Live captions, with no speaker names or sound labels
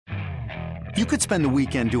You could spend the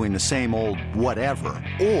weekend doing the same old whatever,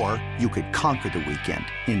 or you could conquer the weekend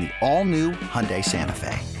in the all-new Hyundai Santa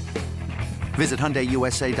Fe. Visit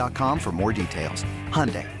HyundaiUSA.com for more details.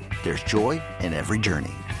 Hyundai, there's joy in every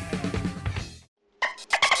journey.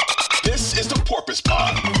 This is the Porpoise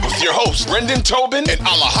Pod with your hosts, Brendan Tobin and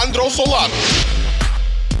Alejandro Solano.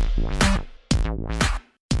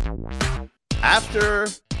 After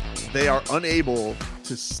they are unable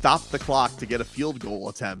to stop the clock to get a field goal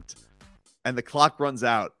attempt, and the clock runs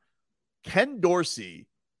out, Ken Dorsey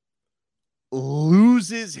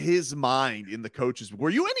loses his mind in the coach's booth. Were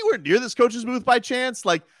you anywhere near this coach's booth by chance?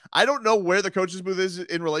 Like, I don't know where the coach's booth is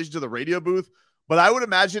in relation to the radio booth, but I would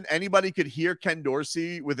imagine anybody could hear Ken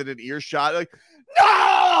Dorsey within an earshot. Like,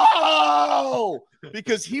 no!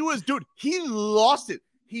 Because he lost it.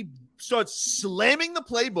 He starts slamming the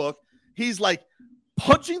playbook. He's like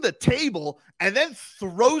punching the table and then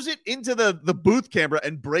throws it into the booth camera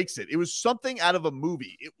and breaks it. It was something out of a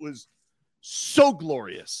movie. It was so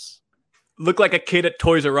glorious. Looked like a kid at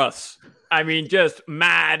Toys R Us. I mean, just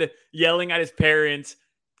mad, yelling at his parents.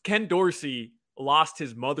 Ken Dorsey lost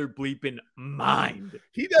his mother bleeping mind.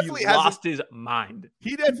 He lost his mind.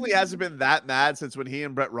 He definitely hasn't been that mad since when he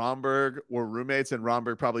and Brett Romberg were roommates, and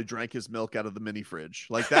Romberg probably drank his milk out of the mini fridge.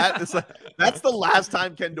 Like that. It's like that's the last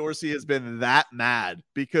time Ken Dorsey has been that mad,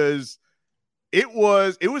 because it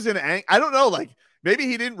was I don't know, like maybe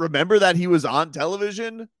he didn't remember that he was on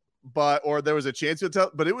television, or there was a chance to tell,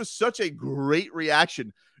 but it was such a great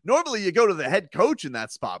reaction. Normally you go to the head coach in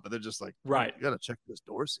that spot, but they're just like, right, you got to check this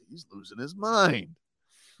Dorsey. He's losing his mind.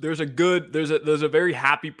 There's a very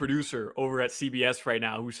happy producer over at CBS right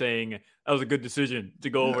now who's saying that was a good decision to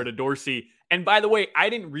go over to Dorsey. And by the way, I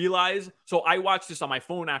didn't realize, so I watched this on my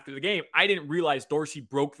phone after the game. I didn't realize Dorsey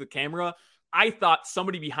broke the camera. I thought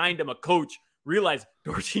somebody behind him, a coach, realized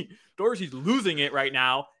Dorsey's losing it right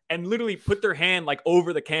now and literally put their hand like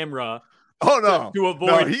over the camera. Oh no! To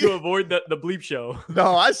avoid the bleep show.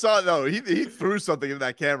 No, I saw it. No, he threw something in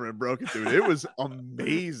that camera and broke it, dude. It was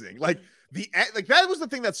amazing. Like that was the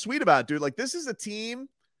thing that's sweet about it, dude. Like, this is a team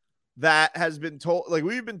that has been told, like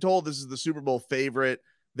we've been told, this is the Super Bowl favorite.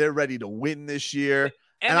 They're ready to win this year,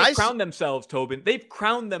 and they crowned themselves, Tobin. They've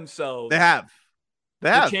crowned themselves. They have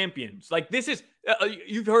the champions. Like, this is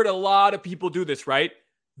you've heard a lot of people do this, right?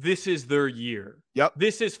 This is their year. Yep.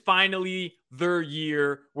 This is finally their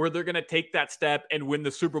year where they're going to take that step and win the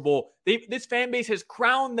Super Bowl. This fan base has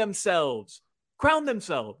crowned themselves.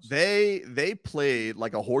 They played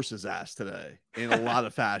like a horse's ass today in a lot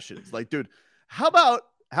of fashions. Like, dude, how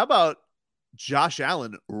about Josh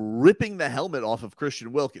Allen ripping the helmet off of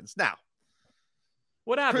Christian Wilkins? Now,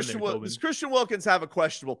 what happened does Christian Wilkins have a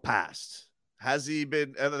questionable past? Has he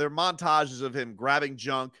been? There are montages of him grabbing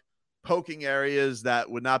junk, poking areas that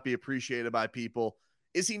would not be appreciated by people.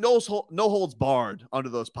 Is he no holds barred under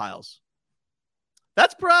those piles?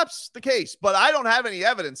 That's perhaps the case, but I don't have any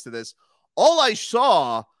evidence to this. All I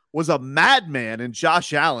saw was a madman in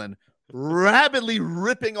Josh Allen rapidly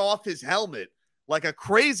ripping off his helmet like a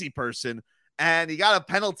crazy person, and he got a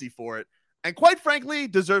penalty for it, and quite frankly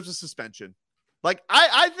deserves a suspension. Like,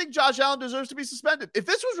 I think Josh Allen deserves to be suspended. If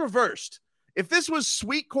this was reversed, if this was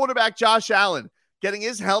sweet quarterback Josh Allen getting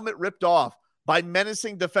his helmet ripped off by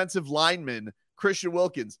menacing defensive lineman Christian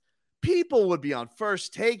Wilkins, people would be on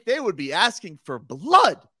First Take. They would be asking for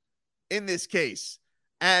blood in this case.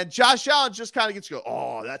 And Josh Allen just kind of gets to go,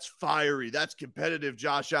 oh, that's fiery. That's competitive,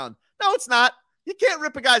 Josh Allen. No, it's not. You can't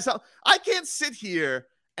rip a guy's helmet. I can't sit here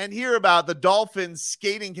and hear about the Dolphins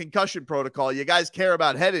skating concussion protocol. You guys care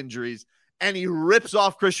about head injuries. And he rips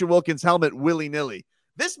off Christian Wilkins' helmet willy-nilly.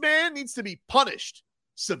 This man needs to be punished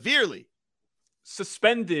severely.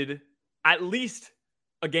 Suspended at least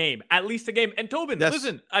a game. And Tobin,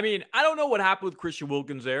 listen, I mean, I don't know what happened with Christian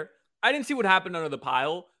Wilkins there. I didn't see what happened under the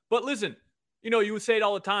pile. But listen, you would say it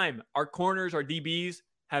all the time. Our corners, our DBs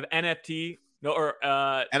have NFTF.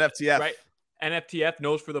 Right? NFTF,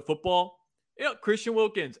 nose for the football. Christian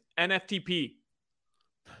Wilkins, NFTP.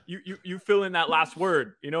 You fill in that last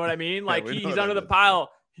word. You know what I mean? Like, he's under the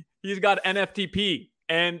pile. He's got NFTP.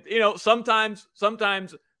 And, sometimes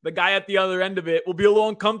the guy at the other end of it will be a little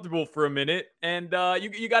uncomfortable for a minute. And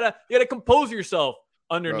you gotta compose yourself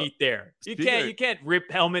underneath there. You can't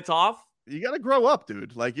rip helmets off. You got to grow up,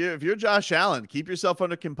 dude. Like, if you're Josh Allen, keep yourself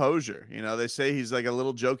under composure. They say he's like a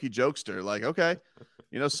little jokey jokester. Like, okay,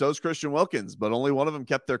 so's Christian Wilkins, but only one of them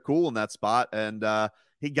kept their cool in that spot. And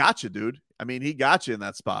he got you, dude. I mean, he got you in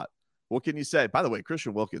that spot. What can you say? By the way,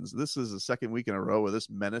 Christian Wilkins, this is the second week in a row where this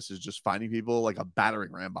menace is just finding people like a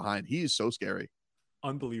battering ram behind. He is so scary.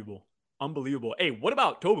 Unbelievable. Hey, what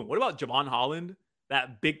about Tobin? What about Javon Holland?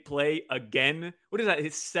 That big play again. What is that?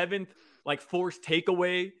 His seventh like forced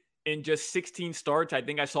takeaway in just 16 starts. I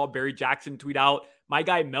think I saw Barry Jackson tweet out, my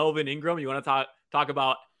guy Melvin Ingram, you want to talk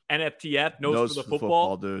about NFTF, nose for the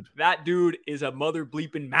football, dude. That dude is a mother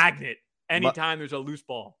bleeping magnet anytime there's a loose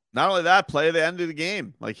ball. Not only that, play at the end of the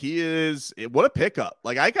game. Like, he is, what a pickup.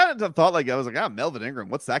 Like, I kind of thought, I was like, Melvin Ingram,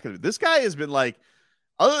 what's that going to do? This guy has been like,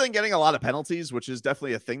 other than getting a lot of penalties, which is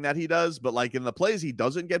definitely a thing that he does, but like in the plays he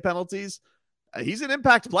doesn't get penalties, he's an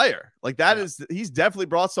impact player. Like he's definitely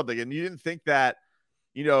brought something. And you didn't think that,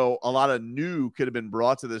 a lot of new could have been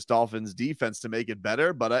brought to this Dolphins defense to make it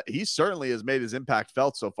better, but he certainly has made his impact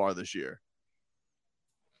felt so far this year.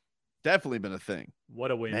 Definitely been a thing.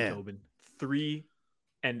 What a win, Man. Tobin. 3-0.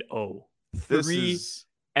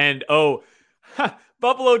 3-0.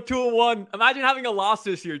 Buffalo 2-1. Imagine having a loss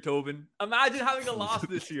this year, Tobin. Imagine having a loss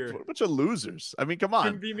this year. What a bunch of losers. I mean, come on.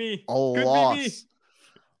 Couldn't be me. A loss. Be me.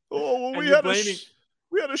 Oh, well,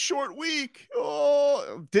 we had a short week.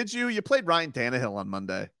 Oh, did you? You played Ryan Tannehill on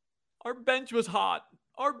Monday. Our bench was hot.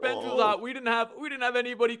 Was hot. We didn't have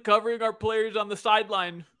anybody covering our players on the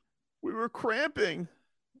sideline. We were cramping.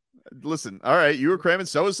 Listen, all right, you were cramping.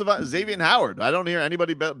 So was Xavier Howard. I don't hear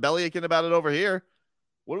anybody belly aching about it over here.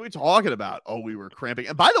 What are we talking about? Oh, we were cramping.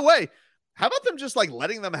 And by the way, how about them just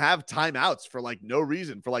letting them have timeouts for no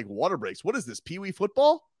reason, for water breaks? What is this, Pee Wee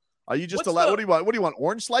football? Are you just what do you want? What do you want?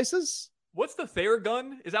 Orange slices? What's the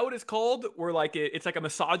Theragun? Is that what it's called? Where it's like a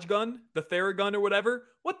massage gun, the Theragun or whatever?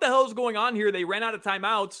 What the hell is going on here? They ran out of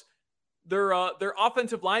timeouts. Their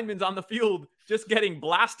offensive linemen's on the field just getting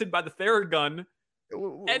blasted by the Theragun.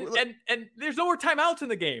 And there's no more timeouts in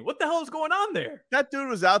the game. What the hell is going on there? That dude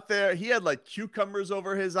was out there. He had cucumbers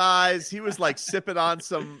over his eyes. He was sipping on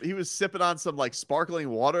some sparkling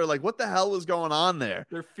water. What the hell was going on there?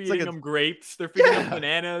 They're feeding him grapes. They're feeding him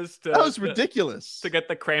bananas. That was ridiculous. To get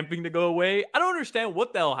the cramping to go away. I don't understand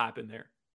what the hell happened there.